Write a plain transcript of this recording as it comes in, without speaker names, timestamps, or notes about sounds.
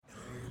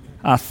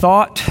I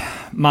thought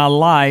my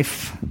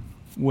life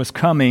was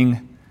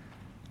coming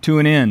to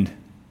an end.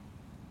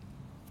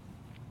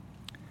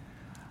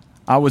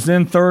 I was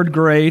in third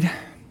grade,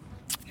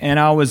 and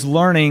I was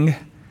learning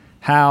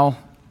how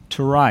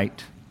to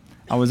write.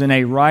 I was in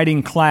a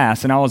writing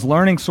class, and I was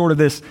learning sort of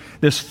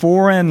this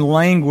foreign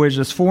language,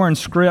 this foreign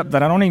script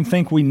that I don't even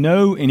think we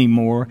know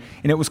anymore,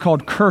 and it was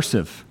called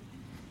cursive.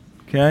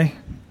 Okay?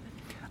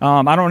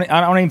 I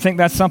don't even think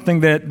that's something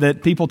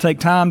that people take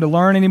time to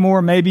learn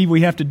anymore. Maybe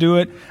we have to do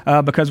it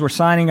because we're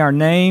signing our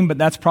name, but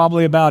that's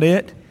probably about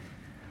it.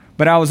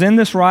 But I was in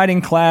this writing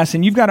class,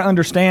 and you've got to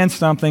understand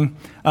something.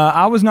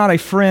 I was not a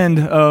friend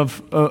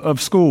of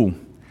school.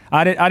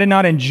 I did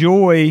not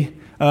enjoy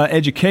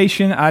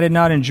education. I did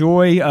not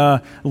enjoy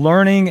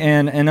learning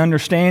and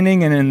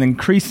understanding and an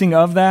increasing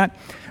of that.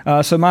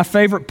 So my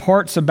favorite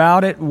parts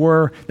about it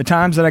were the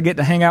times that I get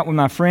to hang out with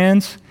my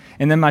friends.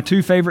 And then my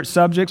two favorite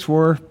subjects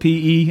were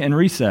PE and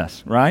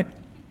recess, right?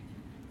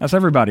 That's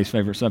everybody's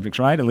favorite subjects,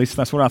 right? At least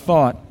that's what I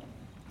thought.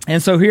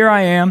 And so here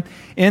I am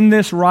in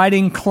this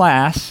writing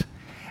class,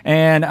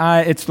 and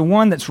it's the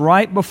one that's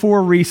right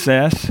before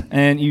recess,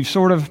 and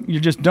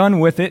you're just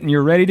done with it, and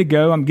you're ready to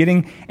go. I'm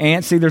getting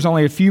antsy. There's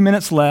only a few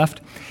minutes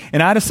left,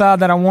 and I decide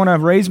that I want to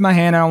raise my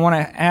hand and I want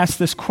to ask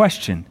this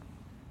question.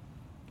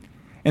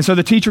 And so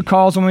the teacher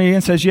calls on me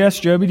and says, "Yes,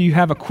 Joby, do you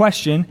have a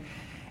question?"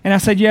 And I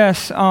said,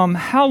 "Yes,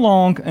 how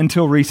long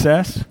until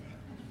recess?"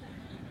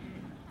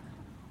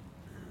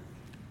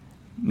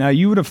 Now,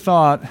 you would have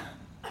thought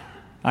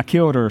I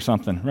killed her or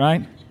something,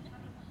 right?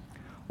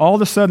 All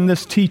of a sudden,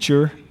 this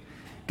teacher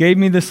gave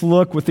me this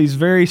look with these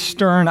very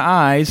stern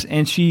eyes,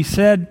 and she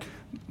said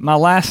my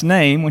last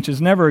name, which is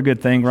never a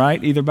good thing,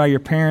 right? Either by your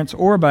parents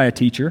or by a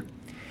teacher.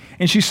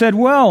 And she said,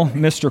 "Well,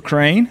 Mr.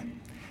 Crane,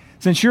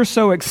 since you're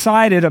so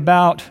excited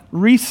about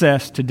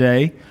recess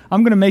today,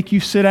 I'm going to make you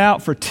sit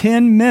out for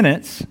 10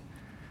 minutes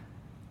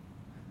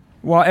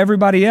while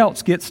everybody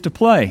else gets to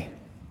play."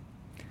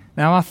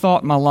 Now, I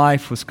thought my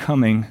life was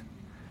coming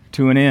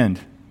to an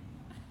end.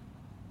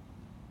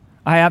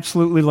 I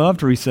absolutely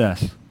loved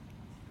recess.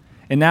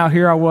 And now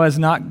here I was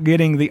not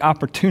getting the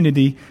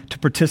opportunity to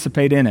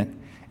participate in it.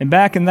 And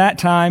back in that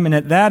time and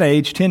at that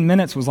age, 10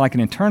 minutes was like an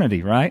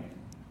eternity, right?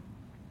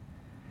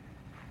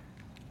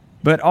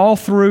 But all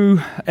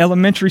through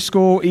elementary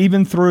school,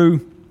 even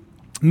through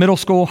middle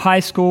school, high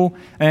school,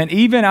 and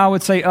even I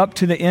would say up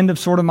to the end of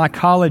sort of my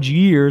college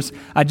years,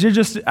 I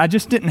just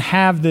didn't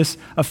have this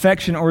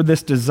affection or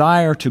this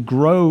desire to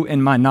grow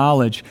in my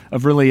knowledge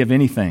of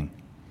anything.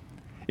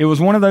 It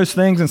was one of those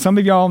things, and some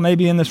of y'all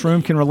maybe in this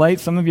room can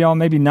relate, some of y'all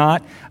maybe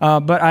not,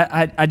 but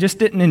I just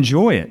didn't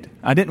enjoy it.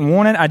 I didn't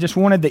want it. I just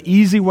wanted the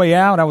easy way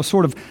out. I was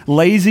sort of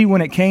lazy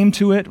when it came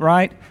to it,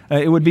 right?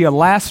 It would be a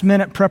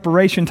last-minute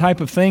preparation type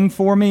of thing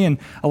for me, and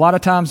a lot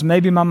of times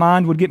maybe my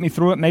mind would get me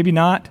through it, maybe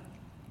not.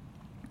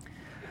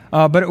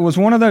 But it was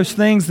one of those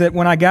things that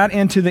when I got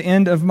into the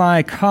end of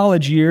my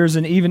college years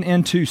and even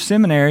into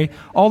seminary,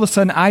 all of a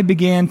sudden I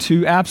began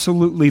to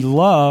absolutely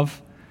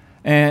love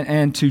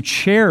and to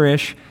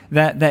cherish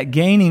that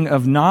gaining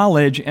of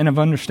knowledge and of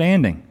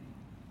understanding.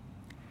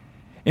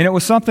 And it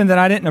was something that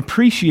I didn't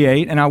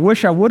appreciate, and I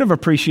wish I would have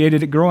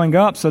appreciated it growing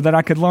up so that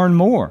I could learn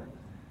more.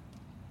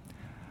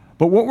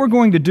 But what we're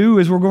going to do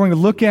is we're going to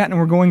look at and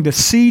we're going to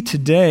see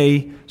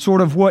today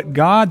sort of what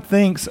God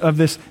thinks of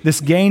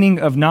this gaining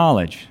of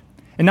knowledge.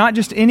 And not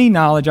just any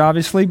knowledge,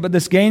 obviously, but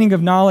this gaining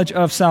of knowledge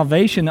of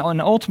salvation and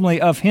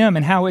ultimately of Him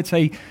and how it's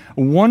a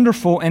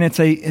wonderful and it's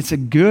a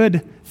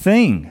good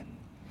thing.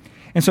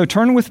 And so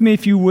turn with me,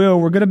 if you will.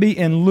 We're going to be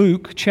in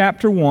Luke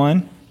chapter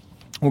 1.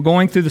 We're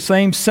going through the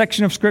same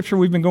section of Scripture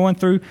we've been going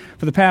through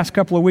for the past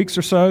couple of weeks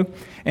or so.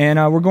 And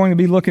we're going to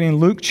be looking in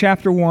Luke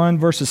chapter 1,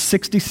 verses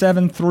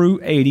 67 through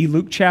 80.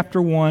 Luke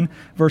chapter 1,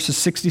 verses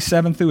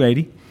 67 through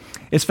 80.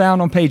 It's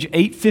found on page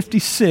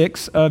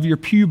 856 of your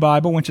Pew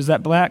Bible, which is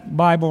that black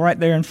Bible right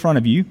there in front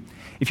of you.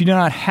 If you do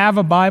not have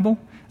a Bible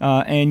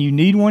and you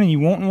need one and you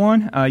want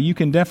one, you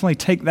can definitely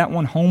take that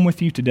one home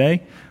with you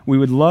today. We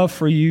would love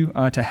for you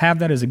to have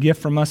that as a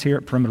gift from us here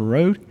at Perimeter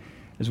Road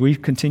as we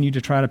continue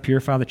to try to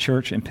purify the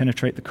church and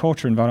penetrate the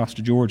culture in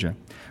Valdosta, Georgia.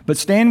 But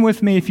stand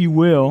with me, if you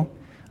will,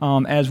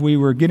 as we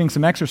were getting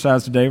some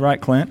exercise today, right,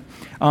 Clint?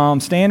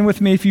 Stand with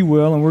me, if you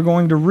will, and we're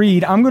going to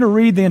read. I'm going to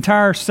read the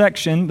entire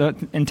section, the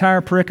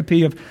entire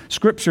pericope of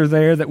Scripture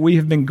there that we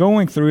have been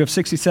going through of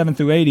 67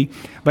 through 80,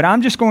 but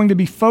I'm just going to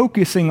be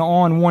focusing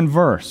on one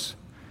verse.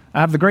 I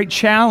have the great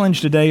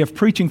challenge today of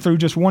preaching through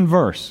just one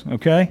verse,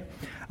 okay?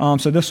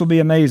 So this will be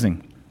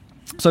amazing.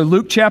 So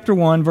Luke chapter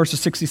 1,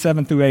 verses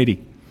 67 through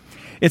 80.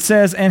 It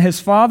says, "And his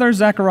father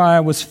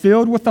Zechariah was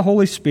filled with the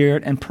Holy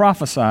Spirit and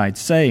prophesied,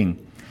 saying,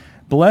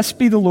 Blessed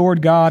be the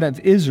Lord God of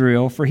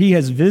Israel, for he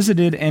has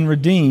visited and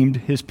redeemed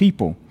his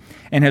people,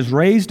 and has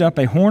raised up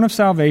a horn of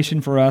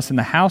salvation for us in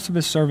the house of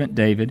his servant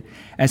David,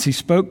 as he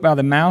spoke by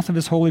the mouth of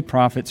his holy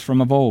prophets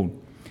from of old,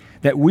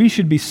 that we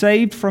should be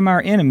saved from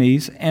our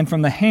enemies and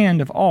from the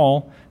hand of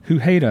all who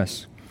hate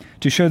us,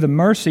 to show the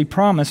mercy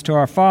promised to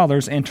our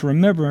fathers and to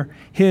remember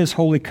his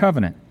holy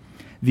covenant,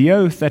 the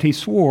oath that he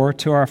swore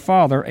to our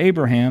father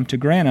Abraham to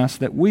grant us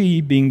that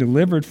we, being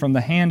delivered from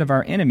the hand of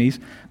our enemies,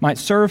 might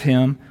serve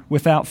him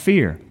without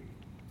fear,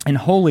 in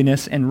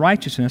holiness and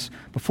righteousness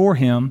before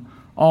him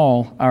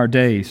all our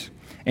days.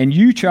 And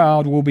you,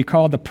 child, will be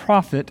called the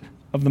prophet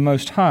of the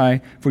Most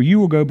High, for you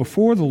will go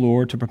before the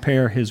Lord to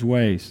prepare his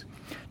ways,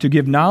 to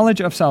give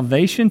knowledge of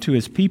salvation to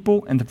his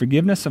people and the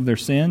forgiveness of their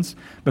sins,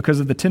 because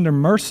of the tender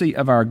mercy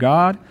of our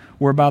God,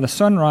 whereby the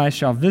sunrise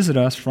shall visit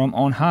us from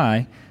on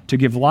high, to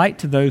give light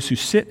to those who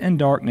sit in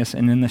darkness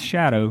and in the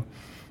shadow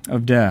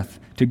of death,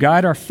 to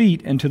guide our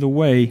feet into the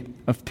way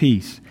of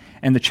peace.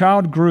 And the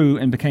child grew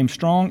and became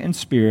strong in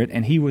spirit,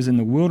 and he was in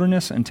the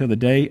wilderness until the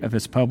day of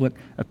his public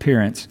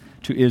appearance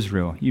to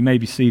Israel. You may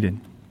be seated.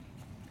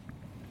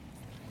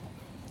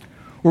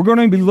 We're going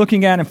to be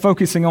looking at and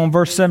focusing on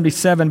verse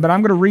 77, but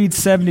I'm going to read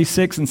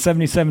 76 and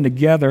 77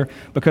 together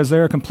because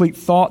they're a complete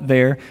thought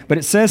there. But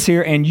it says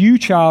here, and you,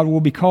 child,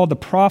 will be called the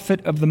prophet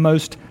of the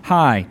Most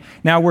High.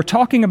 Now, we're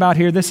talking about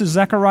here, this is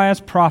Zechariah's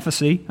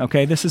prophecy,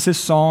 okay? This is his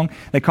song.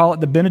 They call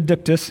it the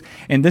Benedictus,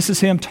 and this is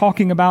him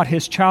talking about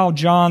his child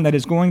John that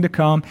is going to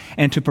come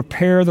and to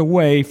prepare the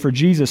way for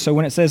Jesus. So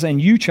when it says,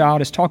 and you,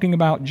 child, is talking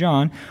about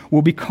John,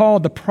 will be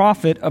called the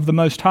prophet of the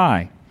Most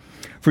High.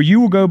 For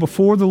you will go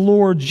before the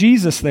Lord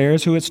Jesus, there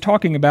is who it's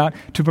talking about,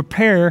 to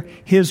prepare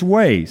his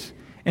ways.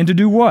 And to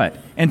do what?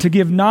 And to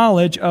give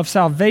knowledge of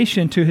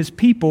salvation to his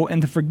people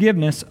and the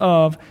forgiveness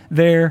of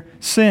their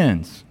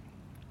sins.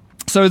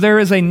 So there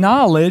is a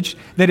knowledge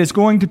that is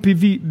going to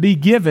be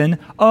given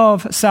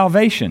of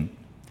salvation.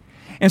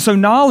 And so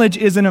knowledge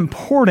is an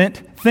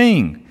important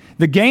thing.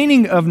 The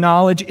gaining of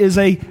knowledge is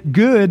a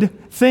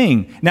good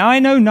thing. Now I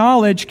know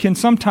knowledge can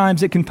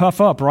sometimes, it can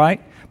puff up,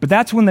 right? But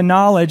that's when the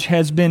knowledge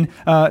has been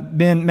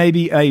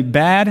maybe a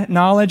bad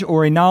knowledge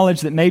or a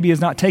knowledge that maybe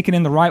is not taken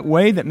in the right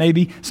way, that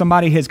maybe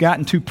somebody has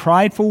gotten too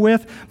prideful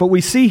with. But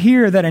we see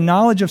here that a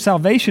knowledge of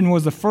salvation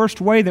was the first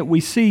way that we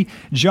see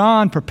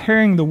John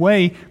preparing the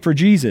way for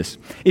Jesus.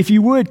 If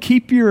you would,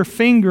 keep your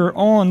finger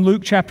on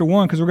Luke chapter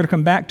 1, because we're going to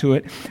come back to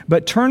it.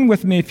 But turn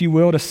with me, if you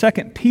will, to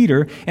 2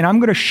 Peter, and I'm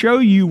going to show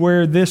you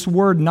where this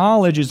word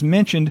knowledge is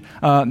mentioned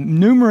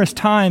numerous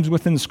times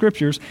within the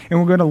Scriptures, and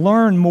we're going to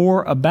learn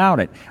more about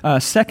it.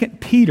 2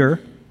 Peter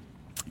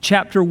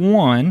chapter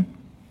 1, and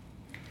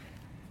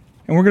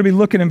we're going to be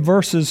looking in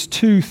verses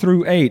 2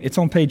 through 8. It's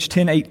on page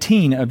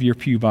 1018 of your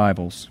pew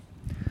Bibles.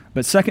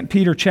 But 2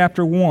 Peter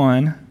chapter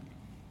 1,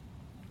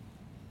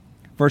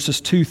 verses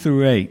 2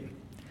 through 8.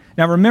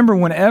 Now remember,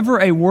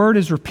 whenever a word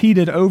is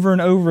repeated over and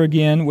over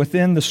again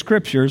within the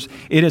Scriptures,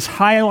 it is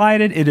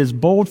highlighted, it is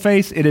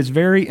bold-faced, it is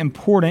very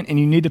important, and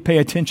you need to pay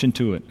attention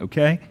to it,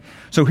 okay?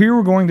 So here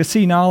we're going to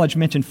see knowledge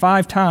mentioned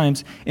 5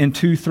 times in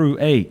 2 through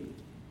 8.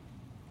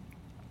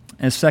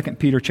 As 2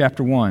 Peter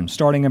chapter 1,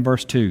 starting in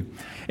verse 2.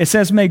 It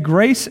says, may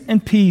grace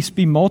and peace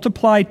be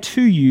multiplied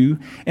to you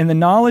in the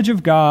knowledge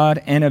of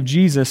God and of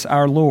Jesus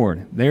our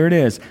Lord. There it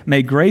is.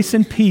 May grace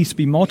and peace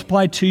be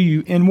multiplied to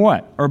you in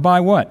what? Or by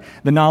what?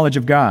 The knowledge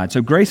of God.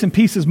 So grace and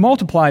peace is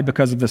multiplied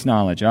because of this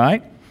knowledge, all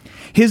right?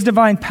 His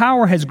divine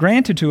power has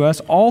granted to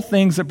us all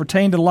things that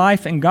pertain to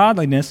life and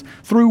godliness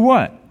through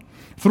what?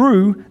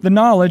 Through the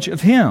knowledge of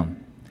Him.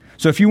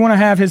 So if you want to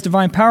have His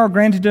divine power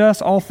granted to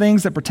us all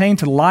things that pertain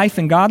to life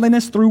and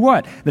godliness, through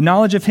what? The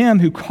knowledge of Him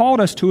who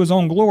called us to His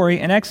own glory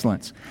and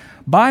excellence,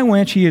 by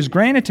which He has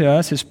granted to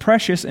us His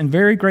precious and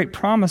very great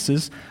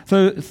promises,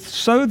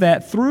 so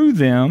that through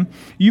them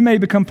you may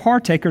become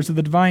partakers of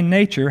the divine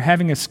nature,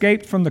 having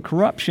escaped from the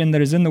corruption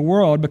that is in the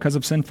world because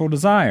of sinful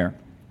desire.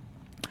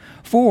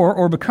 For,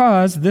 or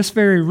because, this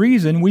very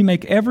reason, we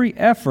make every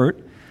effort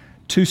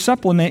to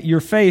supplement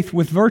your faith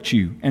with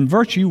virtue, and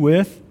virtue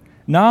with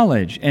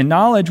knowledge, and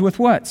knowledge with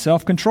what?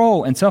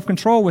 Self-control, and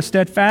self-control with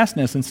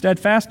steadfastness, and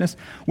steadfastness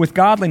with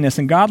godliness,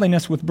 and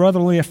godliness with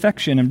brotherly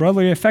affection, and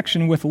brotherly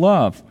affection with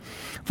love.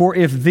 For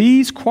if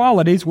these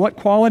qualities, what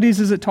qualities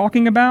is it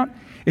talking about?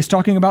 It's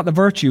talking about the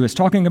virtue, it's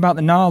talking about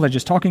the knowledge,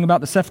 it's talking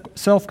about the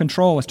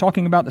self-control, it's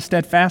talking about the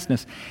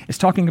steadfastness, it's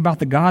talking about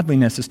the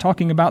godliness, it's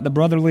talking about the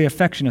brotherly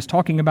affection, it's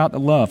talking about the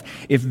love.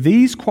 If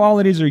these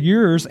qualities are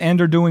yours and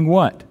are doing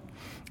what?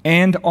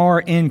 And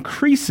are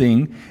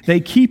increasing, they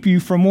keep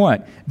you from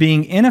what?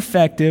 Being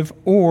ineffective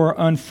or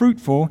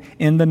unfruitful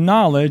in the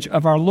knowledge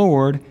of our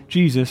Lord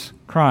Jesus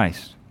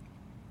Christ.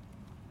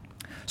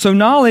 So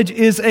knowledge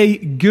is a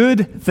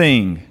good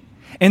thing.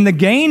 And the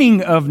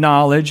gaining of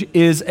knowledge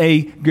is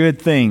a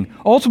good thing.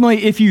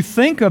 Ultimately, if you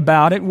think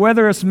about it,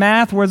 whether it's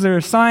math, whether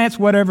it's science,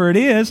 whatever it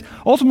is,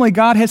 ultimately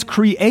God has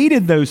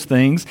created those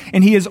things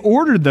and He has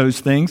ordered those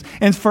things.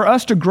 And for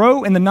us to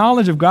grow in the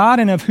knowledge of God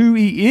and of who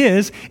He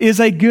is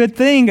a good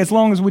thing, as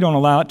long as we don't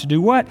allow it to do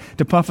what?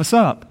 To puff us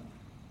up.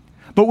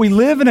 But we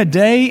live in a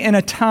day and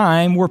a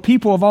time where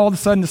people have all of a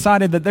sudden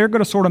decided that they're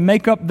going to sort of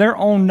make up their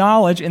own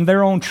knowledge and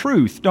their own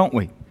truth, don't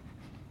we?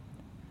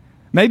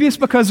 Maybe it's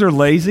because they're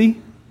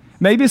lazy.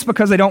 Maybe it's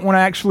because they don't want to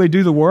actually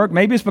do the work.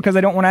 Maybe it's because they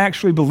don't want to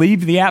actually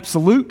believe the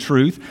absolute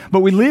truth.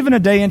 But we live in a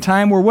day and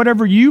time where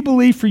whatever you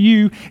believe for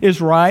you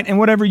is right, and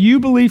whatever you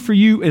believe for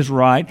you is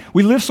right.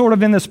 We live sort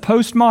of in this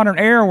postmodern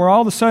era where all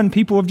of a sudden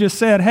people have just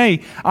said,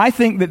 hey, I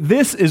think that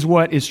this is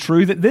what is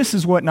true, that this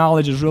is what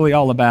knowledge is really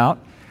all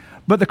about.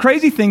 But the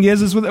crazy thing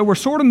is that we're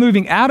sort of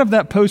moving out of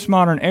that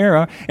postmodern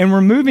era, and we're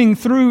moving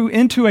through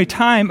into a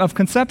time of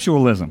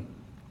conceptualism.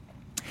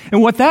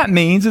 And what that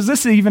means is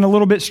this is even a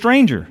little bit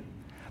stranger.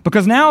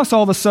 Because now it's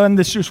all of a sudden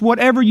this just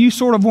whatever you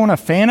sort of want to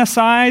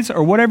fantasize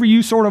or whatever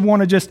you sort of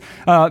want to just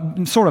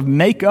sort of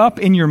make up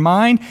in your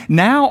mind,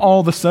 now all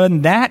of a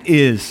sudden that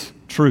is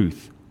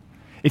truth.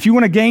 If you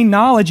want to gain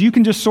knowledge, you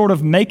can just sort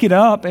of make it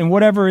up and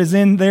whatever is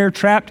in there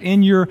trapped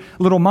in your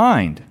little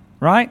mind,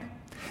 right?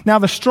 Now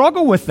the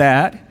struggle with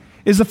that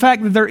is the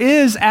fact that there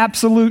is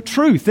absolute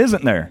truth,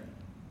 isn't there?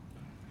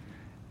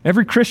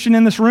 Every Christian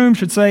in this room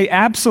should say,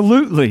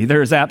 absolutely,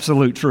 there is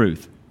absolute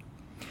truth.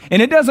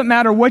 And it doesn't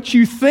matter what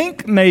you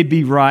think may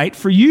be right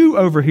for you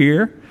over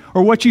here,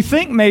 or what you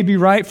think may be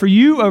right for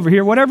you over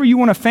here, whatever you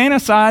want to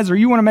fantasize or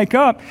you want to make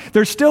up,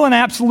 there's still an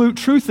absolute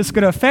truth that's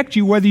going to affect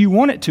you whether you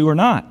want it to or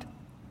not.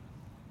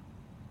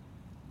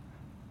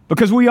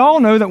 Because we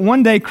all know that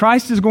one day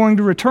Christ is going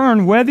to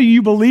return, whether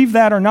you believe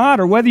that or not,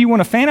 or whether you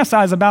want to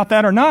fantasize about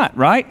that or not,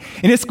 right?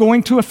 And it's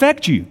going to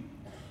affect you.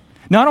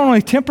 Not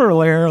only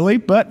temporarily,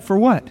 but for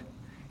what?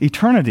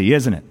 Eternity,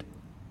 isn't it?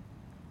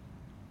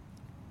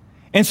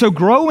 And so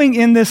growing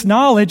in this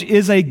knowledge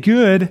is a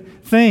good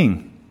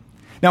thing.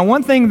 Now,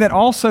 one thing that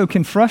also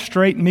can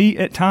frustrate me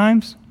at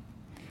times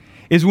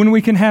is when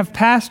we can have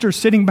pastors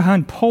sitting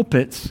behind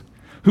pulpits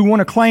who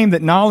want to claim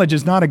that knowledge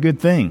is not a good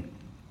thing.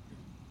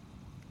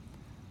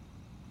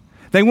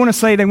 They want to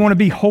say they want to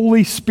be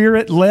Holy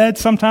Spirit led.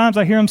 Sometimes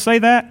I hear them say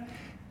that.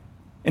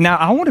 And now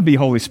I want to be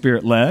Holy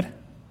Spirit led.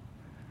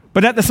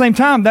 But at the same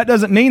time, that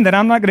doesn't mean that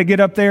I'm not going to get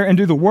up there and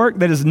do the work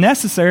that is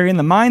necessary in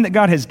the mind that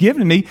God has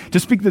given me to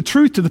speak the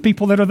truth to the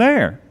people that are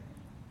there.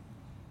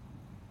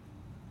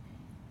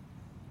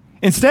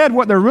 Instead,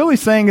 what they're really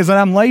saying is that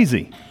I'm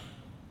lazy.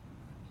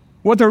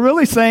 What they're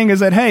really saying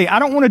is that, hey, I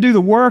don't want to do the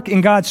work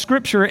in God's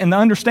Scripture and the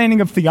understanding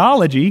of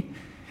theology,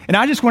 and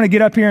I just want to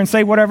get up here and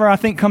say whatever I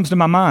think comes to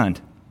my mind.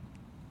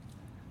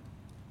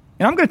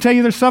 And I'm going to tell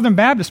you there's Southern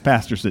Baptist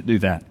pastors that do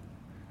that.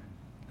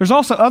 There's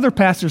also other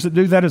pastors that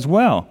do that as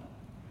well.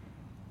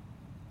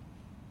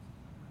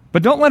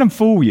 But don't let them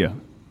fool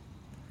you.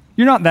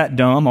 You're not that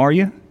dumb, are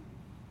you?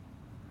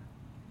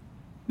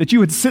 That you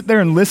would sit there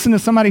and listen to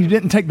somebody who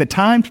didn't take the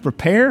time to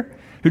prepare,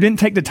 who didn't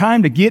take the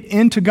time to get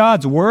into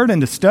God's Word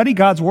and to study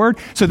God's Word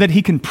so that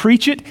He can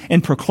preach it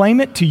and proclaim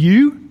it to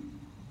you?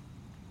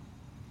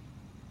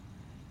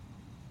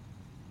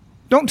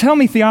 Don't tell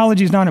me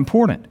theology is not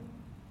important.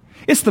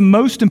 It's the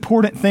most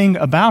important thing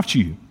about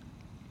you.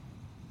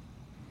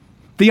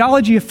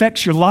 Theology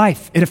affects your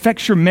life. It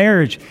affects your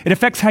marriage. It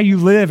affects how you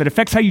live. It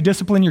affects how you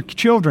discipline your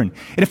children.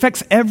 It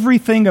affects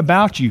everything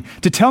about you.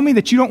 To tell me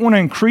that you don't want to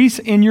increase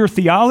in your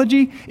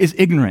theology is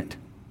ignorant.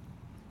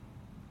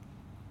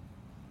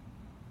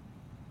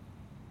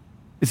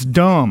 It's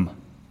dumb.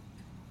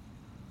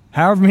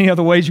 However many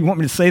other ways you want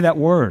me to say that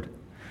word.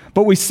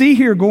 But we see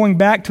here, going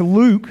back to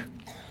Luke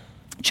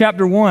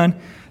chapter 1,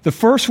 the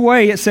first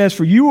way it says,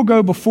 for you will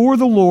go before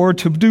the Lord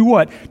to do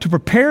what? To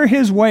prepare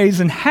His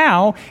ways. And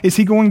how is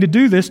He going to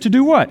do this? To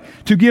do what?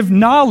 To give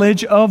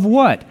knowledge of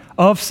what?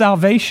 Of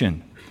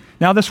salvation.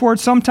 Now this word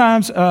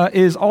sometimes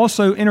is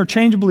also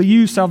interchangeably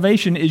used.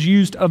 Salvation is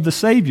used of the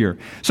Savior.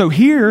 So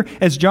here,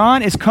 as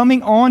John is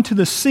coming onto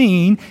the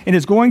scene and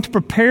is going to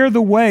prepare the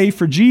way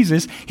for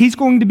Jesus, he's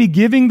going to be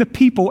giving the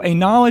people a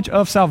knowledge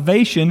of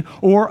salvation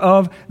or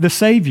of the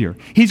Savior.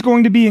 He's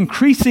going to be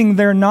increasing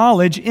their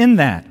knowledge in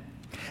that.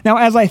 Now,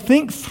 as I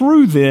think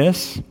through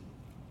this,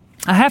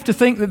 I have to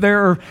think that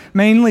there are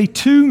mainly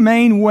two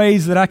main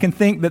ways that I can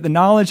think that the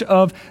knowledge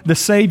of the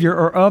Savior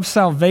or of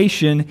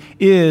salvation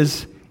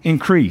is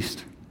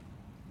increased.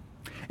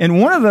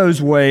 And one of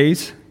those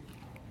ways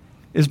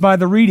is by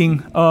the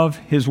reading of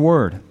His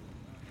Word.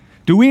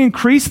 Do we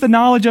increase the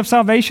knowledge of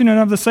salvation and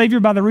of the Savior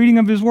by the reading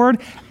of His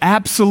Word?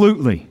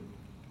 Absolutely.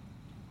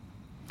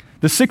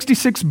 The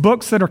 66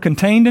 books that are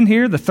contained in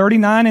here, the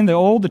 39 in the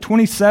Old, the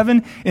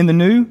 27 in the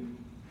New,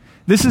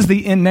 this is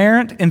the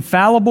inerrant,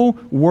 infallible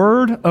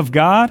Word of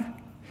God.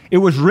 It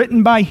was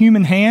written by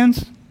human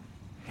hands.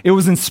 It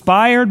was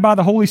inspired by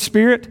the Holy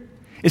Spirit.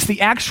 It's the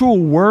actual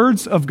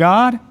words of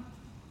God.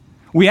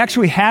 We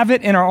actually have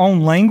it in our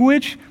own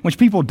language, which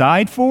people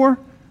died for.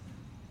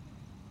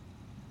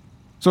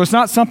 So it's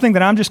not something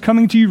that I'm just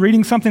coming to you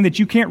reading something that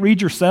you can't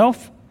read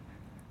yourself.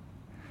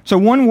 So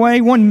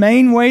one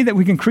main way that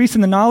we can increase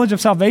in the knowledge of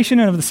salvation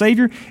and of the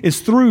Savior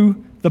is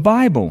through the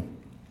Bible.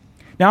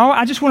 Now,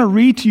 I just want to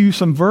read to you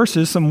some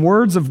verses, some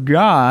words of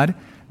God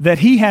that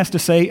He has to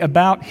say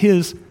about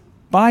His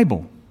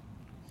Bible.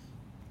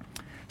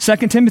 2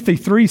 Timothy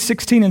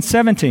 3:16 and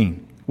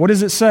 17. What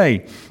does it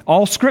say?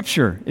 All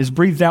Scripture is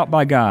breathed out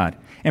by God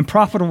and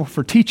profitable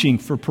for teaching,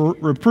 for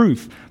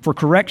reproof, for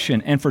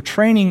correction, and for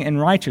training in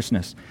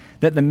righteousness,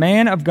 that the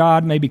man of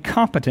God may be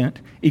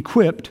competent,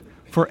 equipped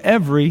for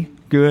every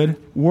good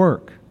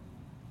work.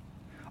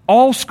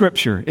 All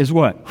Scripture is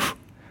what?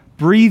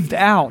 Breathed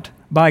out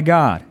by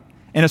God,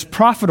 and is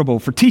profitable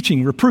for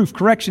teaching, reproof,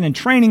 correction, and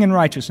training in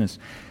righteousness,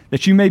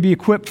 that you may be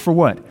equipped for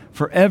what?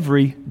 For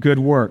every good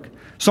work.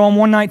 Psalm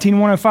 119,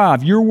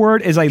 105, your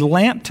word is a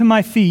lamp to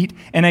my feet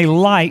and a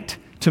light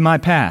to my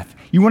path.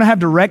 You want to have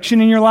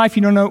direction in your life?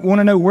 You want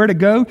to know where to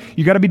go?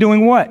 You got to be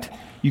doing what?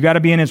 You got to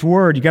be in His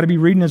Word. You got to be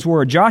reading His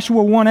Word.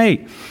 Joshua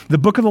 1:8, the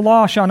book of the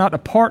law shall not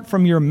depart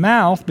from your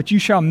mouth, but you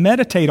shall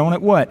meditate on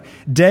it what?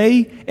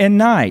 Day and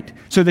night,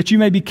 so that you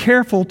may be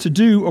careful to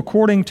do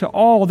according to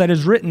all that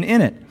is written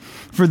in it.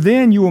 For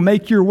then you will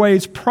make your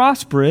ways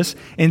prosperous,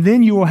 and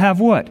then you will have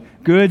what?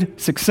 Good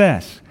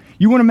success.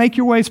 You want to make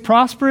your ways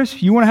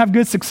prosperous? You want to have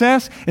good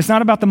success? It's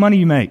not about the money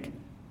you make.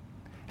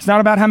 It's not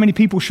about how many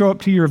people show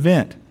up to your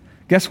event.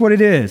 Guess what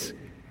it is?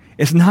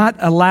 It's not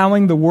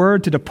allowing the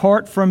word to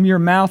depart from your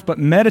mouth, but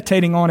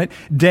meditating on it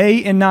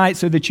day and night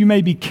so that you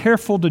may be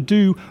careful to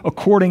do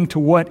according to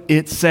what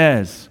it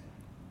says.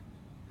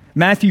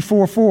 Matthew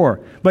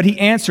 4:4, but he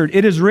answered,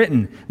 it is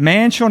written,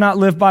 man shall not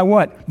live by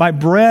what? By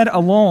bread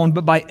alone,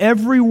 but by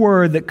every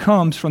word that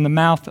comes from the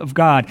mouth of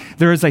God.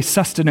 There is a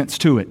sustenance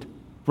to it,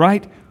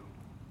 right?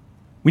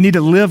 We need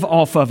to live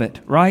off of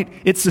it, right?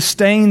 It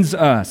sustains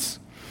us.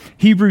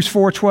 Hebrews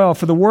 4:12,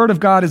 for the word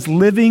of God is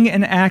living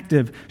and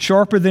active,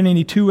 sharper than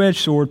any two-edged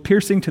sword,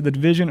 piercing to the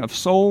division of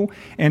soul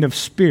and of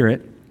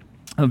spirit,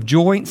 of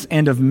joints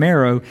and of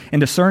marrow, and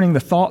discerning the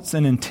thoughts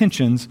and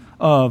intentions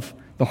of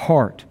the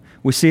heart.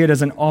 We see it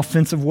as an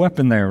offensive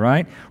weapon there,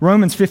 right?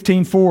 Romans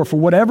 15:4, for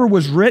whatever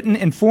was written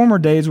in former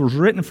days was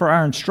written for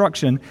our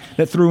instruction,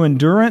 that through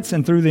endurance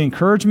and through the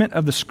encouragement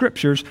of the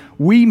Scriptures,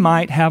 we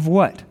might have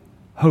what?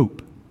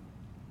 Hope.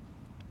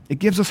 It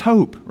gives us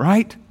hope,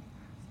 right?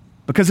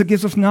 Because it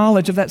gives us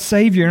knowledge of that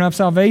Savior and of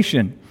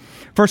salvation.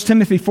 1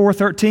 Timothy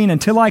 4:13,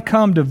 until I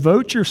come,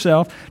 devote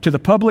yourself to the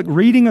public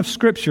reading of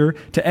Scripture,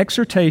 to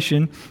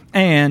exhortation,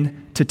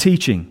 and to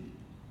teaching.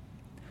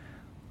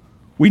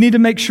 We need to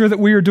make sure that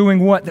we are doing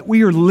what? That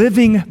we are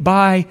living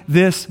by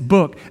this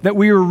book, that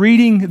we are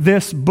reading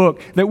this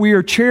book, that we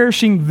are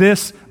cherishing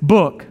this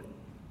book,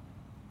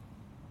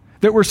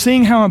 that we're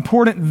seeing how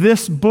important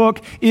this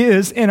book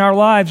is in our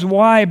lives.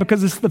 Why?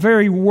 Because it's the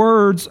very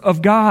words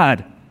of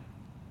God.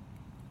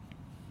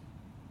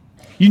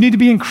 You need to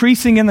be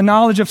increasing in the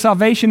knowledge of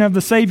salvation of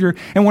the Savior,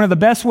 and one of the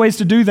best ways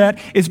to do that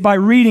is by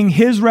reading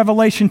His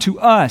revelation to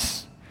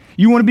us.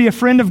 You want to be a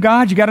friend of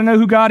God, you got to know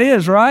who God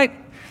is, right?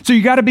 So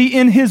you got to be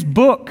in His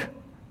book.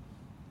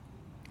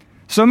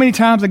 So many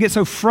times I get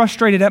so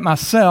frustrated at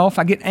myself,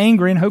 I get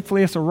angry, and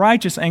hopefully it's a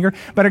righteous anger,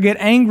 but I get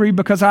angry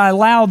because I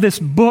allow this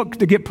book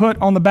to get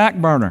put on the back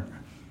burner.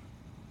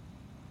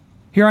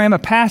 Here I am, a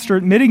pastor,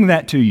 admitting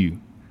that to you.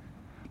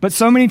 But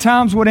so many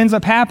times what ends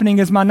up happening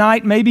is my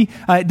night, maybe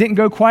it didn't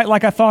go quite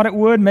like I thought it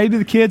would. Maybe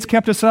the kids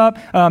kept us up.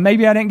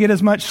 Maybe I didn't get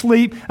as much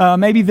sleep.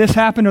 Maybe this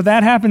happened or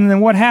that happened. And then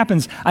what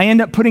happens? I end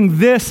up putting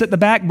this at the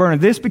back burner.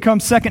 This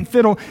becomes second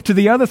fiddle to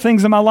the other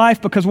things in my life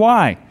because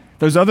why?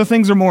 Those other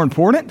things are more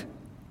important?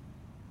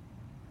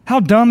 How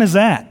dumb is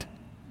that?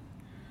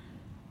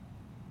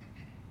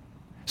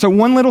 So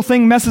one little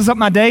thing messes up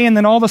my day, and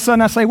then all of a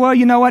sudden I say, well,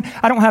 you know what?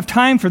 I don't have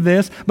time for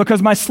this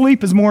because my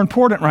sleep is more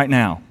important right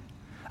now.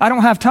 I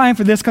don't have time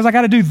for this because I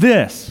got to do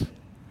this.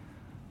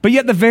 But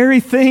yet the very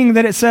thing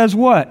that it says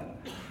what?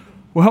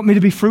 Will help me to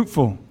be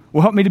fruitful,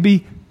 will help me to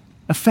be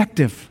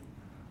effective,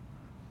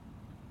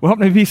 will help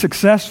me to be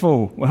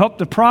successful, will help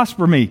to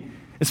prosper me.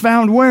 It's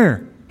found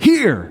where?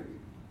 Here.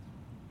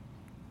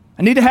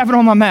 I need to have it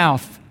on my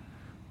mouth.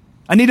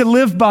 I need to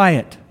live by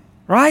it,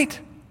 right?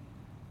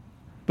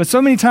 But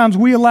so many times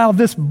we allow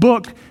this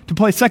book to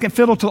play second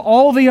fiddle to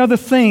all the other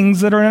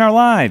things that are in our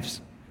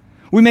lives.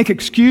 We make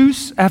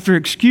excuse after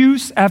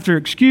excuse after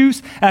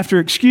excuse after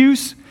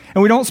excuse,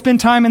 and we don't spend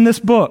time in this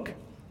book.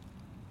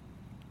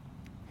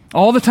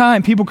 All the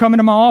time, people come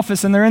into my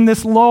office and they're in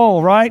this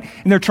lull, right?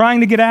 And they're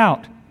trying to get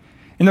out.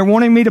 And they're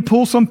wanting me to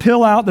pull some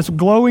pill out that's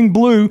glowing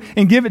blue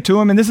and give it to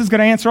them, and this is going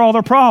to answer all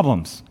their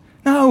problems.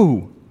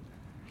 No.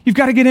 You've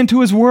got to get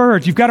into His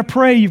Word. You've got to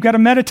pray. You've got to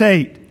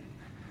meditate.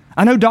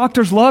 I know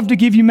doctors love to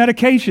give you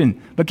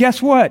medication, but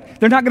guess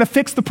what? They're not going to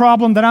fix the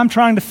problem that I'm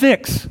trying to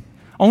fix.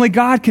 Only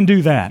God can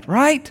do that,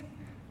 right?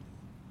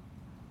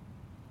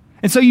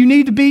 And so you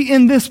need to be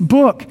in this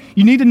book.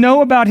 You need to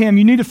know about Him.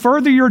 You need to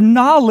further your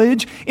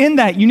knowledge in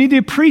that. You need to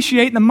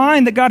appreciate the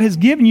mind that God has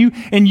given you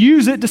and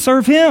use it to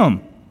serve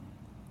Him.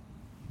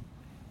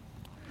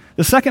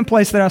 The second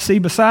place that I see,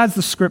 besides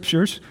the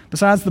Scriptures,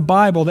 besides the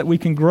Bible, that we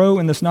can grow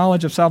in this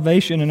knowledge of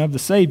salvation and of the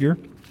Savior,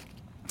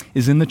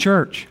 is in the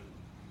church.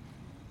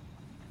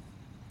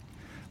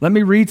 Let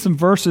me read some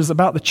verses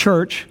about the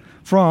church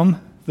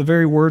from the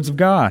very words of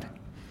God.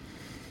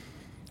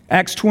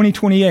 Acts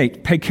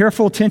 20:28, pay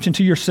careful attention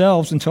to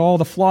yourselves and to all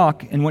the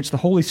flock in which the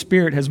Holy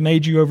Spirit has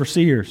made you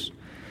overseers,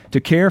 to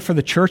care for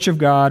the church of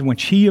God,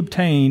 which He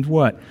obtained,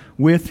 what?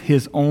 With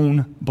His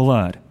own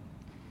blood.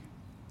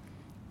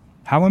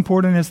 How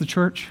important is the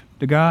church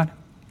to God?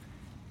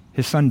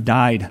 His Son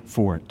died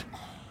for it.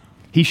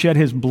 He shed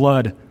his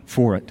blood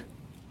for it.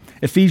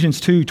 Ephesians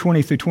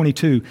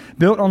 2:20-22,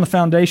 built on the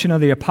foundation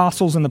of the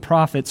apostles and the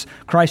prophets,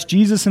 Christ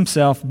Jesus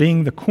himself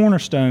being the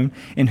cornerstone,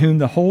 in whom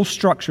the whole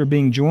structure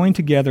being joined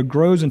together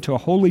grows into a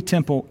holy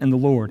temple in the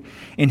Lord.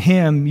 In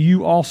him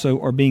you also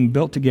are being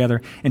built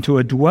together into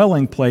a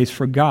dwelling place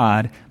for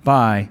God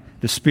by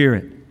the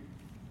Spirit.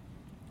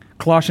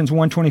 Colossians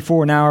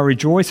 1:24, now I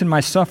rejoice in my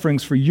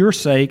sufferings for your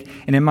sake,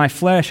 and in my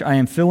flesh I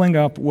am filling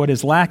up what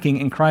is lacking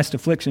in Christ's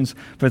afflictions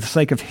for the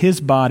sake of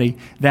his body,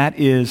 that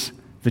is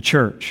the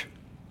church.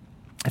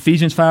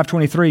 Ephesians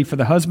 5:23, for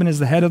the husband is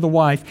the head of the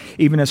wife,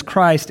 even as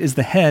Christ is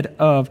the head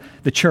of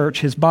the church,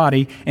 his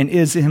body, and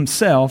is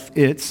himself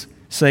its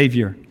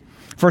Savior.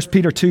 1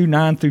 Peter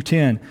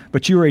 2:9-10,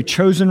 but you are a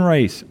chosen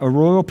race, a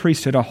royal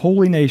priesthood, a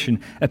holy nation,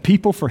 a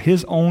people for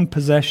his own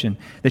possession,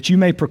 that you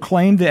may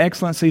proclaim the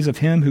excellencies of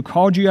him who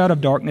called you out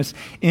of darkness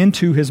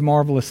into his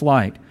marvelous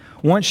light.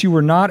 Once you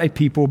were not a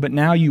people, but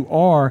now you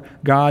are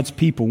God's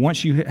people.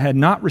 Once you had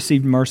not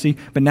received mercy,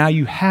 but now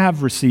you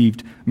have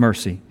received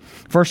mercy.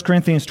 1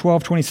 Corinthians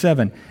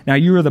 12:27, now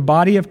you are the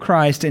body of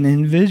Christ, and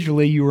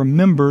individually you are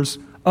members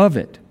of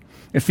it.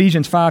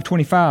 Ephesians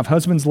 5:25,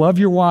 husbands, love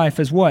your wife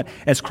as what?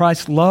 As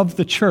Christ loved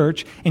the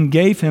church and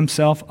gave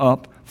himself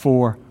up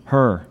for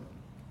her.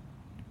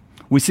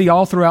 We see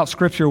all throughout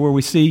Scripture where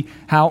we see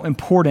how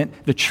important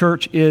the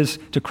church is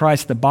to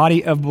Christ, the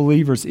body of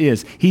believers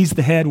is. He's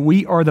the head,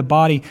 we are the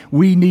body.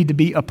 We need to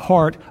be a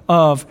part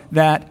of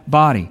that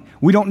body.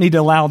 We don't need to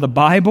allow the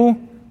Bible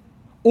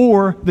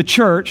or the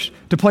church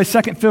to play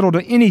second fiddle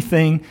to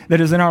anything that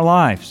is in our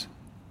lives.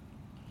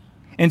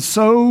 And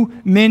so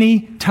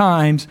many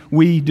times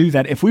we do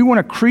that. If we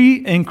want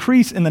to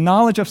increase in the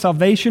knowledge of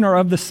salvation or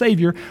of the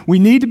Savior, we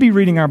need to be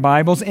reading our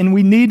Bibles, and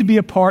we need to be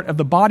a part of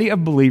the body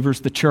of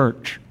believers, the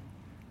church.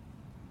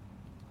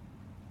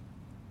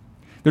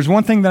 There's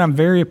one thing that I'm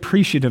very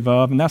appreciative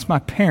of, and that's my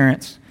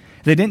parents.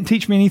 They didn't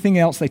teach me anything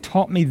else. They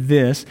taught me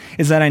this,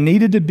 is that I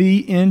needed to be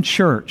in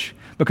church.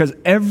 Because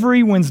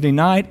every Wednesday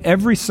night,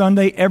 every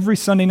Sunday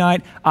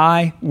night,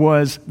 I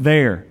was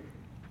there.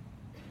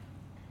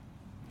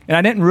 And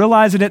I didn't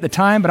realize it at the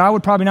time, but I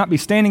would probably not be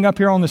standing up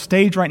here on the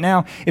stage right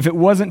now if it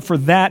wasn't for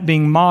that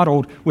being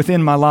modeled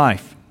within my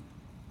life.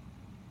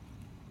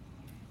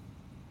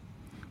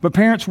 But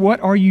parents, what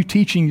are you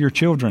teaching your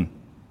children?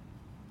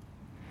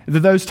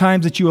 Those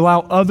times that you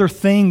allow other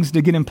things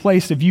to get in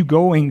place of you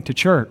going to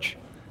church.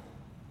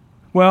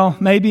 Well,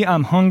 maybe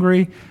I'm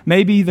hungry.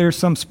 Maybe there's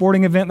some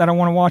sporting event that I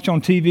want to watch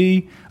on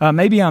TV.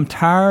 Maybe I'm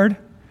tired.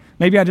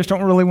 Maybe I just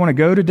don't really want to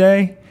go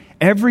today.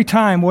 Every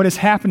time what is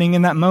happening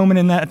in that moment,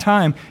 in that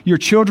time, your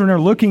children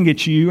are looking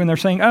at you and they're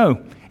saying, oh,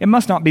 it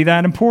must not be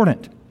that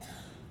important.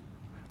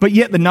 But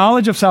yet the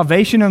knowledge of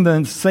salvation and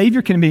the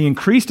Savior can be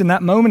increased in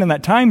that moment, in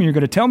that time, and you're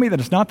going to tell me that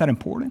it's not that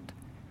important?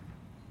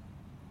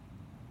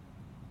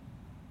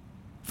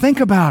 Think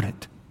about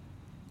it.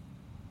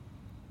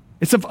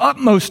 It's of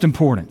utmost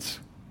importance.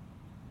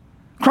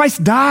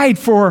 Christ died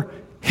for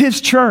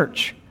his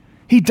church.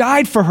 He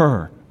died for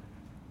her.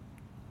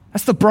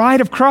 That's the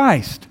bride of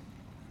Christ.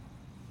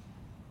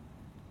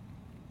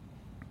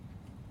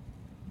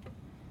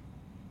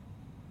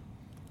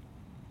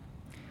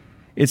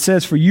 It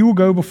says, for you will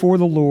go before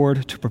the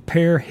Lord to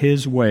prepare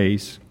his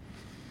ways,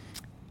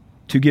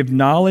 to give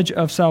knowledge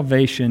of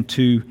salvation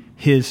to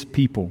his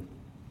people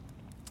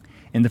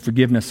and the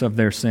forgiveness of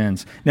their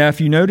sins. Now, if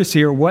you notice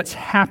here, what's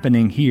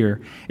happening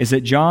here is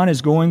that John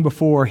is going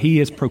before, he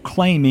is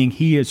proclaiming,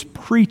 he is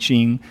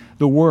preaching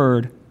the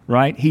word,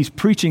 right? He's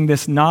preaching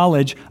this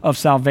knowledge of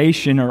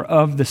salvation or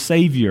of the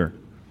Savior.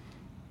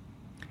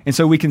 And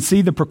so we can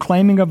see the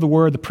proclaiming of the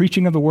word, the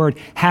preaching of the word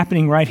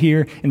happening right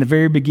here in the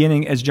very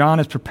beginning as John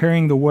is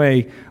preparing the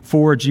way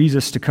for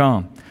Jesus to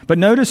come. But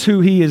notice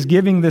who he is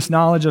giving this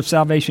knowledge of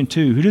salvation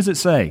to. Who does it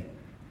say?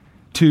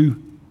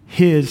 To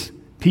his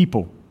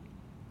people.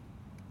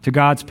 To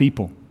God's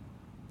people.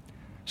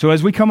 So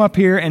as we come up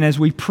here and as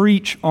we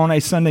preach on a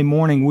Sunday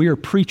morning, we are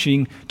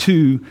preaching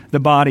to the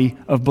body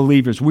of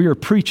believers. We are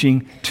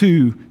preaching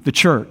to the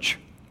church.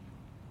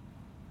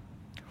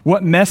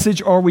 What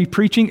message are we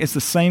preaching? It's the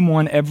same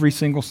one every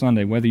single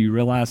Sunday, whether you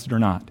realize it or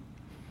not.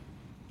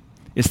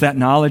 It's that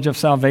knowledge of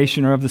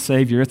salvation or of the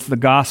Savior. It's the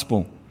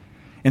gospel.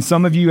 And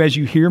some of you, as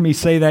you hear me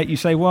say that, you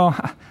say, well,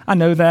 I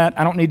know that.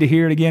 I don't need to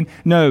hear it again.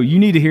 No, you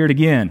need to hear it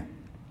again.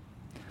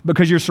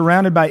 Because you're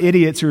surrounded by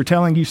idiots who are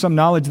telling you some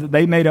knowledge that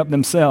they made up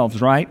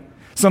themselves, right?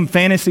 Some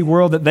fantasy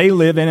world that they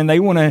live in, and they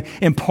want to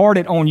impart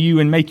it on you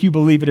and make you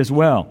believe it as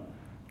well.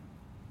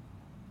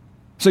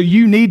 So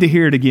you need to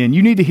hear it again.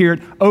 You need to hear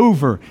it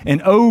over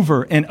and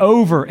over and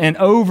over and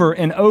over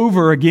and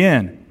over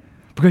again.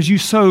 Because you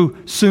so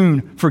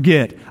soon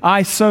forget.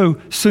 I so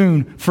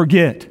soon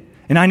forget.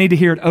 And I need to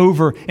hear it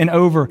over and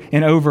over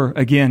and over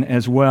again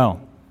as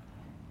well.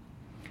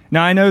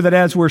 Now, I know that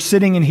as we're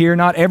sitting in here,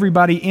 not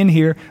everybody in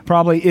here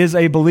probably is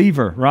a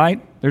believer,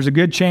 right? There's a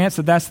good chance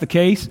that that's the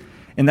case,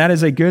 and that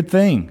is a good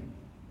thing.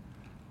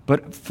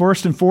 But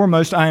first and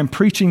foremost, I am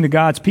preaching to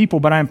God's people,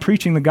 but I am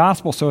preaching the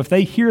gospel. So if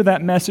they hear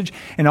that message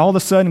and all of a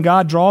sudden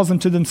God draws them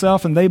to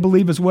themselves and they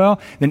believe as well,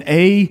 then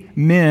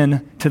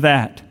amen to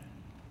that.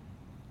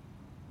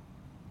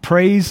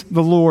 Praise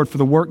the Lord for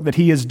the work that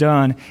He has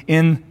done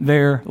in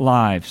their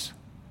lives.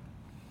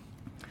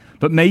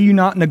 But may you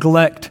not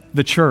neglect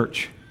the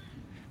church.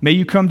 May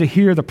you come to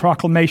hear the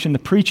proclamation, the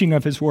preaching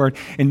of His word,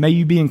 and may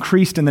you be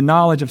increased in the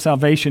knowledge of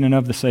salvation and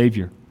of the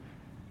Savior.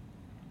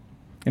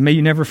 And may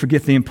you never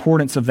forget the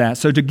importance of that.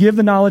 So to give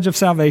the knowledge of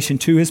salvation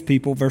to His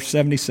people, verse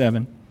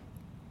 77.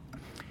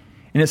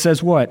 And it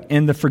says what?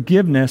 In the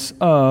forgiveness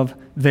of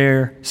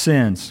their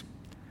sins.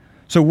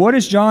 So what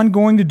is John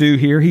going to do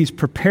here? He's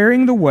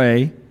preparing the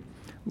way,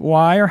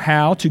 why or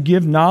how, to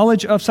give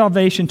knowledge of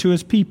salvation to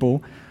His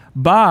people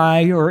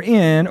by or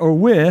in or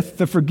with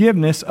the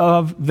forgiveness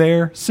of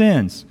their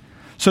sins.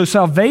 So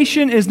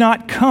salvation is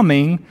not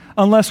coming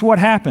unless what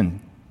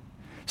happened?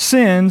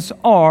 Sins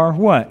are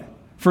what?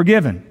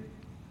 Forgiven.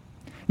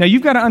 Now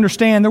you've got to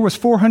understand there was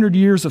 400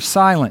 years of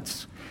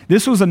silence.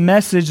 This was a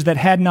message that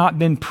had not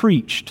been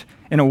preached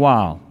in a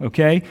while,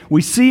 okay?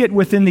 We see it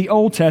within the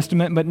Old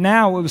Testament, but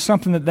now it was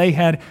something that they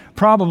had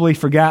probably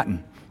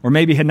forgotten or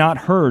maybe had not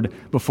heard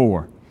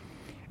before.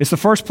 It's the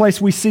first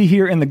place we see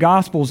here in the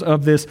Gospels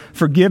of this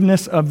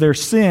forgiveness of their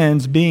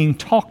sins being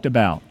talked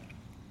about.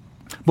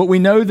 But we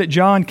know that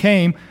John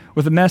came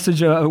with a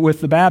message with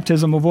the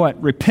baptism of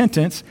what?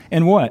 Repentance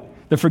and what?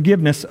 The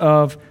forgiveness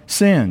of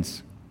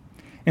sins.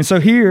 And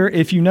so here,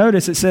 if you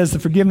notice, it says the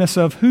forgiveness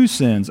of whose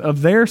sins?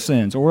 Of their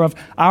sins or of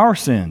our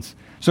sins.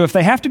 So if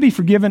they have to be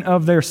forgiven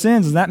of their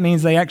sins, that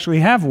means they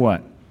actually have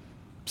what?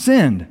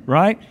 Sinned,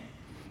 right?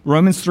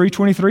 Romans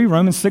 3:23,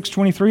 Romans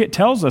 6:23, it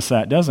tells us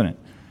that, doesn't it?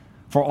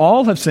 For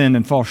all have sinned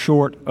and fall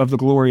short of the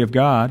glory of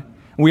God.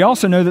 And we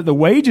also know that the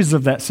wages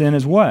of that sin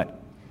is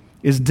what?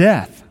 Is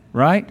death,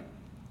 right?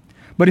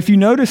 But if you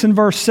notice in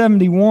verse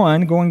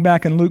 71, going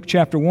back in Luke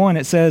chapter 1,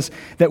 it says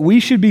that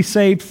we should be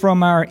saved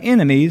from our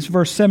enemies.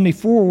 Verse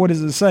 74, what does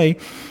it say?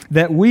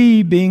 That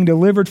we, being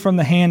delivered from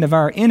the hand of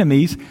our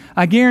enemies.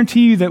 I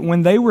guarantee you that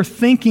when they were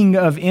thinking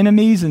of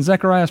enemies in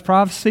Zechariah's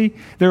prophecy,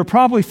 they were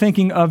probably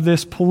thinking of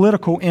this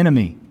political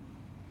enemy.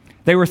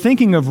 They were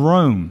thinking of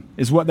Rome,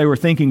 is what they were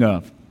thinking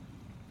of.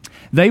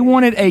 They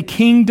wanted a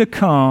king to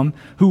come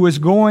who was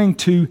going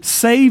to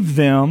save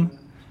them,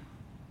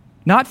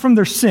 not from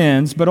their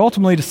sins, but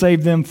ultimately to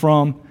save them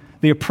from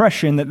the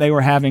oppression that they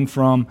were having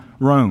from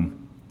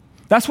Rome.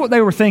 That's what they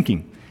were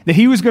thinking. That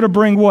he was going to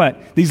bring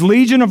what? These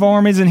legion of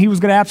armies, and he was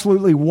going to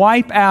absolutely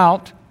wipe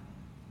out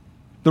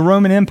the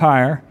Roman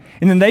Empire,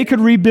 and then they could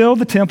rebuild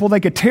the temple.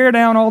 They could tear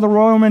down all the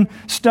Roman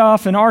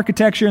stuff and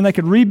architecture, and they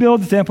could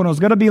rebuild the temple, and it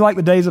was going to be like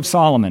the days of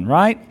Solomon,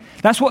 right?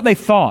 That's what they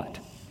thought.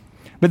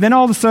 But then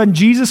all of a sudden,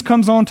 Jesus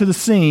comes onto the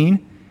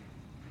scene,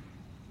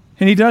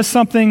 and he does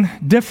something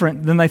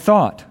different than they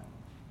thought.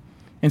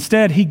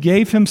 Instead, he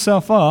gave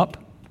himself up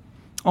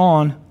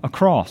on a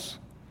cross.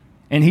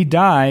 And he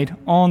died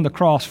on the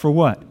cross for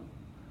what?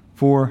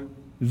 For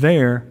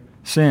their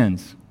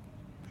sins.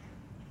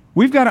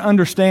 We've got to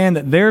understand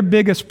that their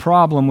biggest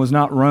problem was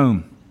not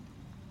Rome.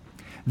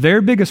 Their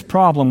biggest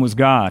problem was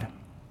God.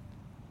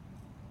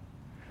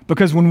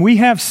 Because when we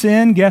have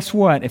sin, guess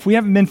what? If we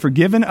haven't been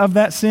forgiven of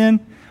that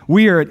sin,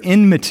 we are at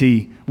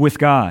enmity with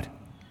God.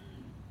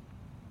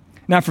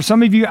 Now, for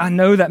some of you, I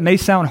know that may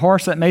sound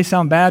harsh, that may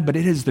sound bad, but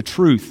it is the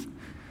truth.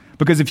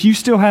 Because if you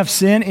still have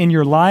sin in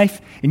your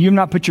life and you have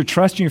not put your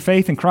trust and your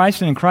faith in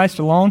Christ and in Christ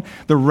alone,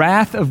 the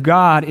wrath of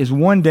God is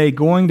one day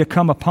going to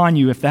come upon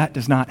you if that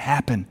does not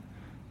happen.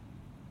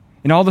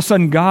 And all of a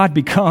sudden, God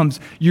becomes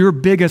your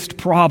biggest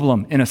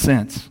problem in a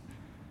sense.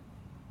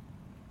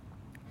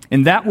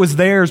 And that was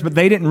theirs, but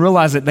they didn't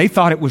realize it. They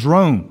thought it was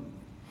Rome.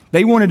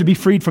 They wanted to be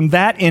freed from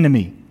that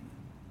enemy.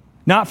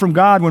 Not from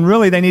God, when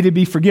really they needed to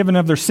be forgiven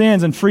of their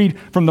sins and freed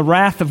from the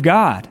wrath of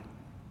God.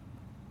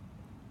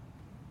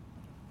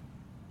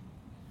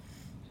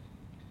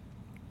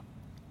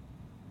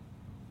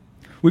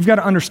 We've got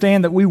to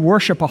understand that we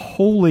worship a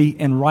holy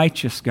and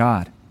righteous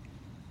God.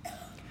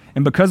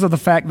 And because of the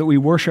fact that we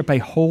worship a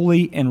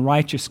holy and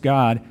righteous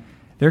God,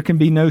 there can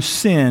be no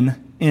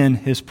sin in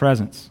His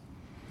presence.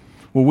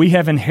 Well, we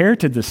have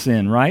inherited the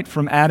sin, right,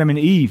 from Adam and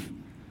Eve.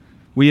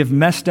 We have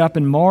messed up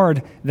and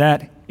marred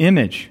that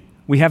image.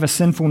 We have a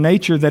sinful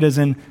nature that is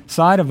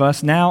inside of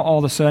us. Now, all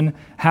of a sudden,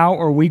 how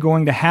are we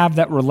going to have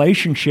that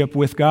relationship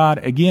with God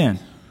again?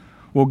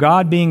 Well,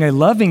 God being a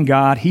loving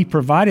God, He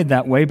provided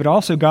that way, but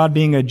also God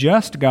being a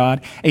just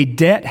God, a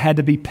debt had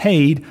to be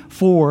paid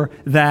for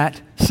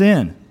that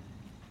sin.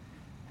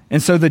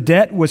 And so the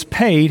debt was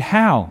paid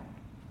how?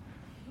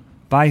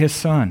 By His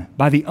Son,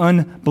 by the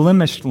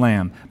unblemished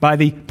Lamb, by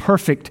the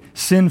perfect,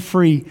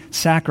 sin-free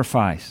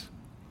sacrifice.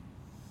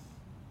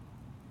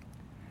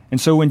 And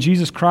so when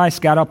Jesus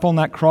Christ got up on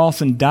that cross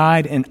and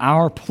died in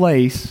our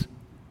place,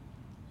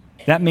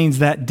 that means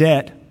that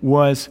debt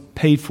was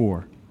paid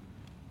for.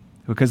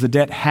 Because the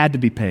debt had to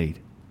be paid.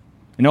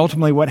 And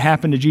ultimately what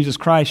happened to Jesus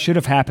Christ should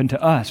have happened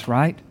to us,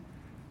 right?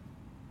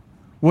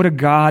 What a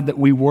God that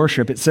we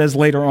worship. It says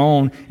later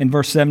on in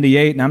verse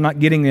 78, and I'm not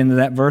getting into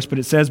that verse, but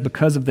it says,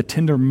 because of the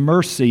tender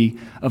mercy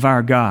of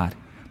our God,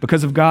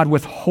 because of God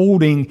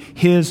withholding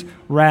his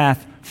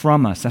wrath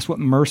from us. That's what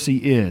mercy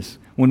is,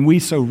 when we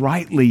so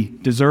rightly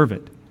deserve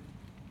it.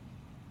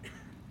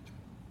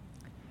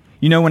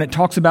 You know, when it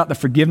talks about the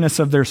forgiveness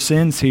of their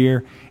sins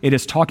here, it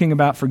is talking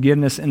about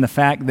forgiveness in the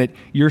fact that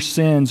your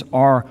sins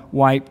are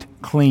wiped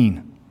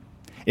clean.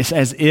 It's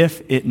as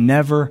if it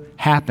never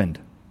happened.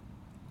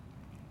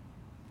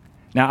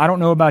 Now, I don't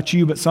know about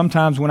you, but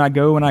sometimes when I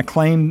go and I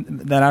claim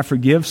that I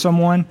forgive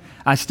someone,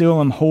 I still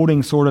am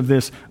holding sort of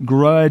this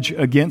grudge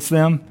against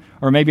them,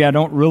 or maybe I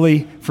don't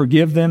really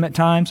forgive them at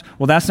times.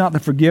 Well, that's not the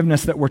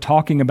forgiveness that we're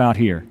talking about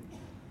here.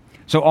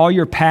 So all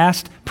your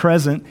past,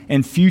 present,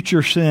 and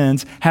future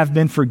sins have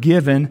been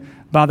forgiven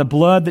by the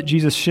blood that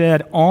Jesus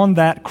shed on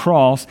that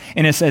cross,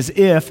 and it's as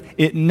if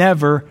it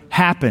never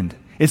happened.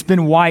 It's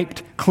been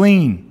wiped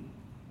clean.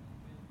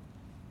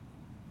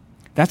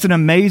 That's an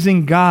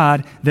amazing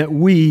God that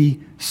we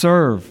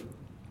serve.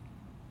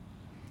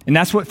 And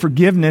that's what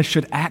forgiveness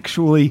should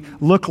actually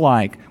look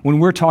like when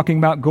we're talking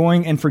about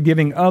going and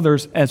forgiving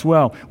others as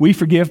well. We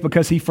forgive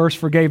because he first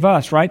forgave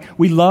us, right?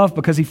 We love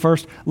because he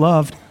first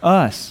loved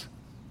us.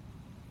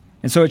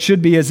 And so it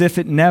should be as if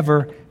it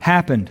never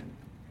happened.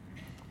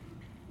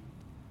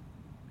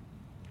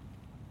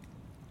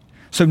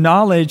 So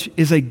knowledge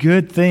is a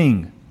good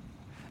thing.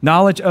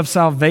 Knowledge of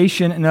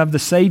salvation and of the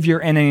Savior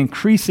and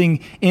increasing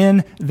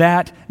in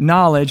that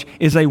knowledge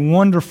is a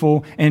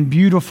wonderful and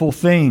beautiful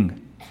thing.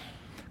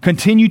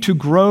 Continue to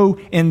grow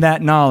in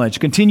that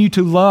knowledge. Continue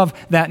to love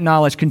that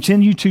knowledge.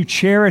 Continue to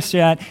cherish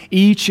that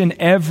each and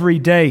every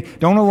day.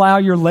 Don't allow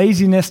your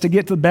laziness to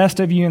get the best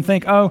of you and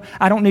think, oh,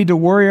 I don't need to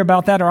worry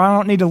about that, or I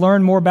don't need to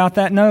learn more about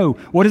that. No.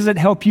 What does it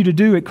help you to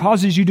do? It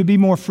causes you to be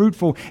more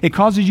fruitful. It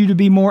causes you to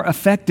be more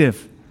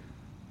effective.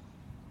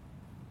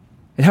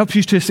 It helps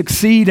you to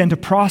succeed and to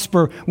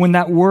prosper when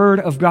that word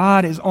of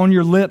God is on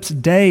your lips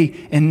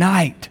day and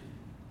night.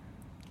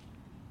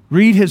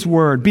 Read his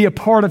word. Be a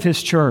part of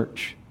his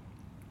church.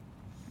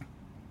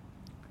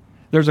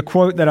 There's a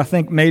quote that I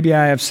think maybe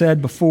I have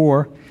said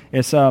before.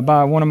 It's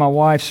by one of my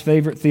wife's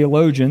favorite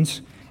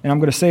theologians, and I'm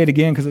going to say it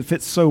again because it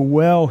fits so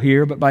well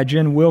here, but by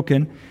Jen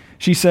Wilkin.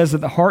 She says that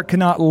the heart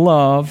cannot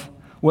love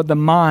what the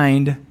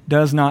mind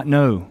does not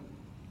know.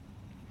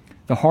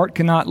 The heart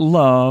cannot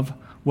love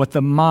what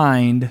the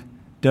mind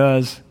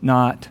does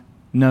not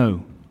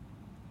know.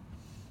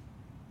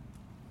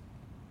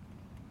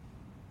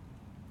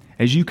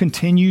 As you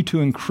continue to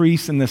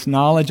increase in this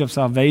knowledge of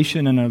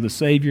salvation and of the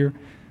Savior,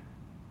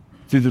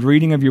 through the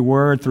reading of your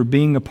word, through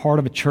being a part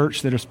of a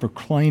church that is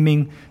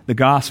proclaiming the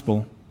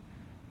gospel,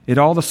 it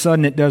all of a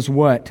sudden it does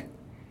what?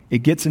 It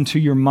gets into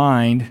your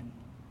mind,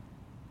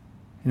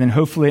 and then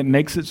hopefully it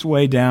makes its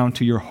way down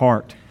to your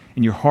heart.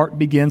 And your heart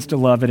begins to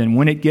love it. And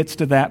when it gets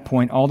to that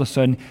point, all of a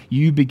sudden,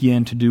 you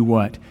begin to do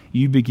what?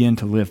 You begin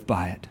to live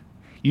by it.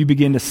 You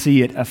begin to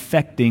see it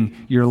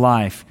affecting your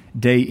life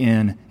day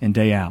in and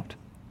day out.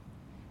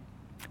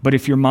 But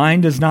if your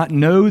mind does not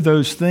know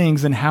those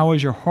things, then how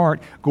is your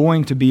heart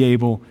going to be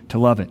able to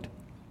love it?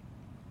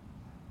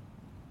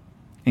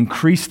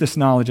 Increase this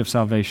knowledge of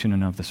salvation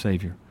and of the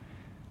Savior.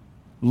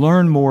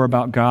 Learn more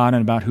about God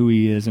and about who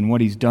he is and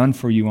what he's done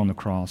for you on the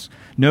cross.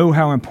 Know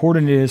how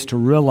important it is to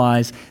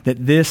realize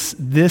that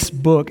this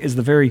book is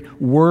the very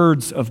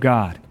words of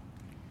God,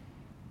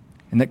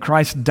 and that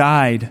Christ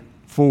died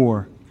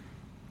for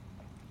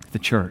the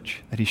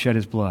church, that he shed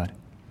his blood.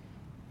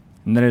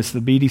 And that, as the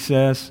Beatty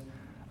says,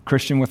 a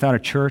Christian without a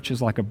church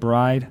is like a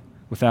bride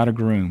without a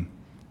groom.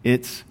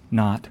 It's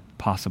not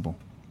possible.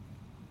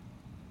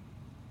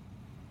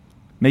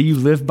 May you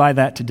live by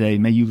that today.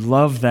 May you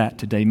love that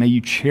today. May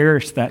you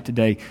cherish that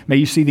today. May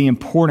you see the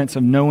importance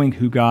of knowing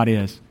who God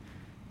is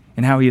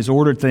and how he has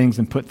ordered things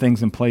and put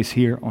things in place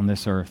here on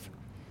this earth.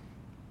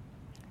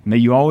 May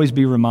you always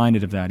be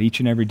reminded of that each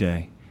and every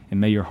day,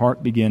 and may your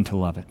heart begin to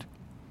love it.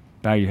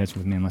 Bow your heads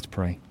with me and let's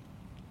pray.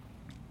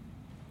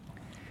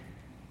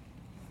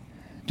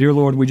 Dear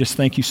Lord, we just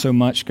thank you so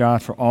much,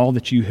 God, for all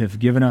that you have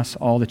given us,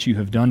 all that you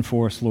have done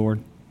for us,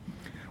 Lord.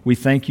 We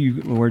thank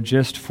you, Lord,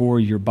 just for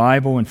your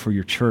Bible and for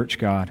your church,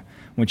 God,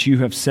 which you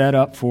have set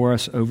up for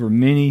us over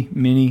many,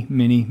 many,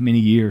 many, many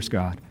years,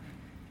 God.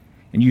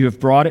 And you have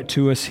brought it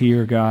to us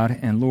here, God.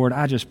 And Lord,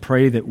 I just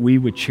pray that we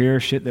would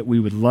cherish it, that we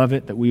would love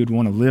it, that we would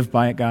want to live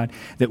by it, God,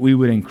 that we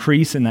would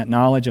increase in that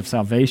knowledge of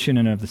salvation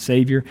and of the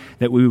Savior,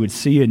 that we would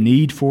see a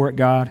need for it,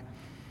 God.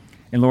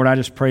 And Lord, I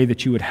just pray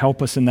that you would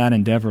help us in that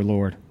endeavor,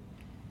 Lord.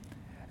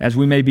 As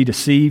we may be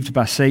deceived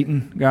by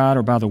Satan, God,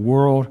 or by the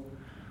world,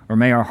 or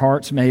may our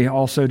hearts may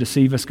also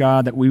deceive us,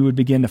 God, that we would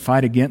begin to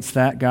fight against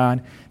that,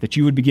 God, that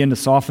you would begin to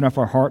soften up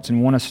our hearts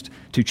and want us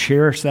to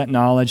cherish that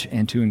knowledge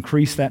and to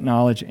increase that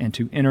knowledge and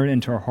to enter it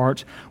into our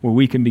hearts where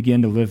we can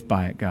begin to live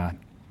by it, God.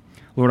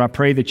 Lord, I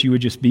pray that you would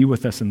just be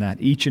with us in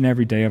that each and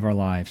every day of our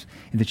lives,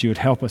 and that you would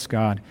help us,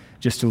 God,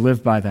 just to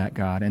live by that,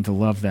 God, and to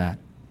love that.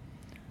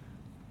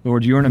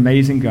 Lord, you're an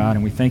amazing God,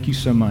 and we thank you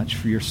so much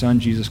for your Son,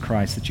 Jesus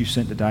Christ, that you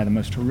sent to die the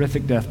most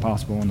horrific death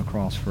possible on the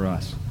cross for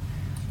us.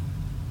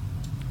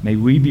 May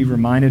we be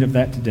reminded of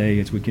that today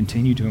as we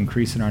continue to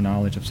increase in our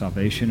knowledge of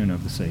salvation and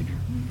of the Savior.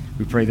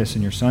 We pray this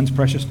in your Son's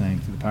precious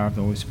name through the power of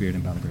the Holy Spirit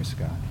and by the grace of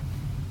God.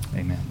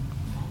 Amen.